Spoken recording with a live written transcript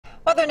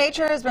Mother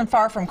Nature has been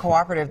far from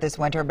cooperative this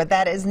winter, but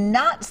that is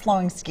not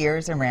slowing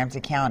skiers in Ramsey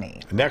County.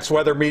 Next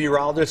weather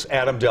meteorologist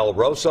Adam Del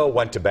Rosso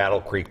went to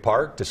Battle Creek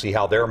Park to see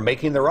how they're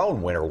making their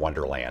own winter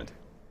wonderland.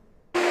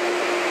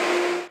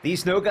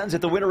 These snow guns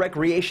at the winter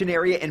recreation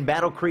area in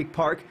Battle Creek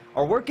Park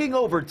are working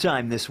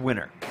overtime this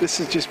winter. This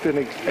has just been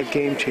a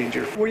game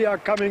changer. We are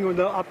coming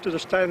up to the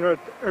standard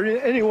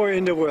anywhere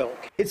in the world.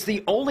 It's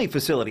the only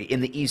facility in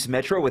the East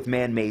Metro with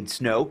man-made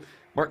snow.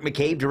 Mark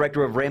McCabe,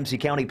 director of Ramsey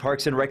County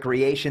Parks and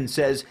Recreation,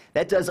 says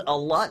that does a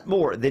lot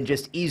more than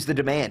just ease the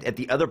demand at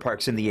the other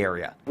parks in the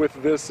area. With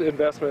this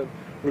investment,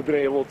 we've been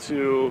able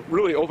to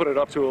really open it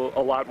up to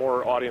a lot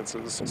more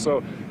audiences.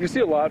 So you see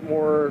a lot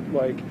more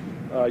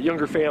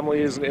younger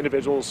families and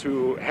individuals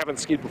who haven't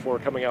skied before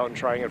coming out and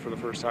trying it for the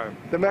first time.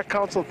 The Met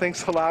Council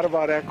thinks a lot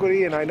about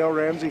equity, and I know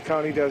Ramsey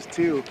County does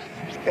too.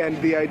 And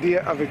the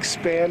idea of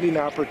expanding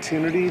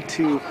opportunity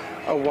to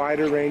a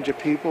wider range of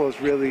people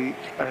is really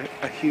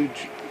a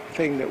huge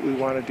thing that we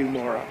want to do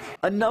more of.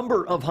 A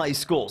number of high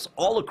schools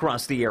all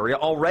across the area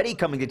already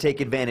coming to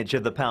take advantage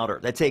of the powder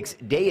that takes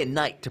day and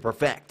night to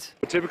perfect.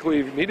 Typically,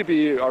 you need to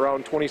be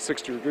around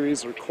 26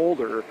 degrees or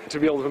colder to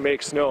be able to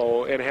make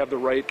snow and have the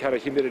right kind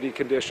of humidity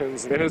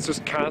conditions. And it's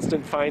just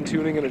constant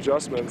fine-tuning and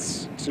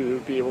adjustments to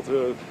be able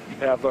to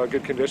have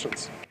good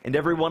conditions. And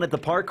everyone at the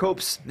park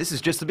hopes this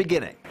is just the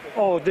beginning.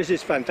 Oh, this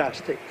is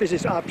fantastic. This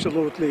is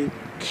absolutely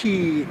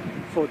key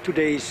for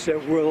today's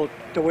world,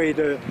 the way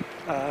the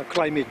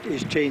climate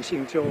is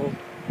changing. So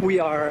we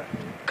are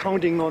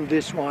counting on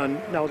this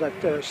one now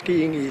that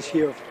skiing is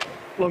here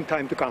a long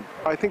time to come.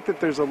 I think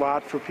that there's a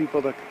lot for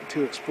people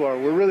to explore.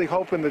 We're really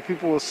hoping that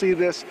people will see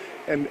this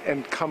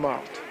and come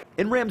out.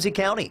 In Ramsey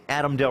County,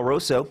 Adam Del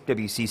Rosso,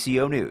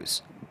 WCCO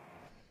News.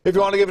 If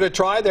you want to give it a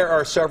try, there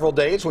are several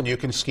days when you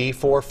can ski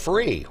for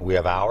free. We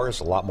have hours,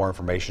 a lot more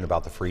information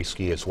about the free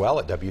ski as well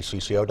at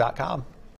WCCO.com.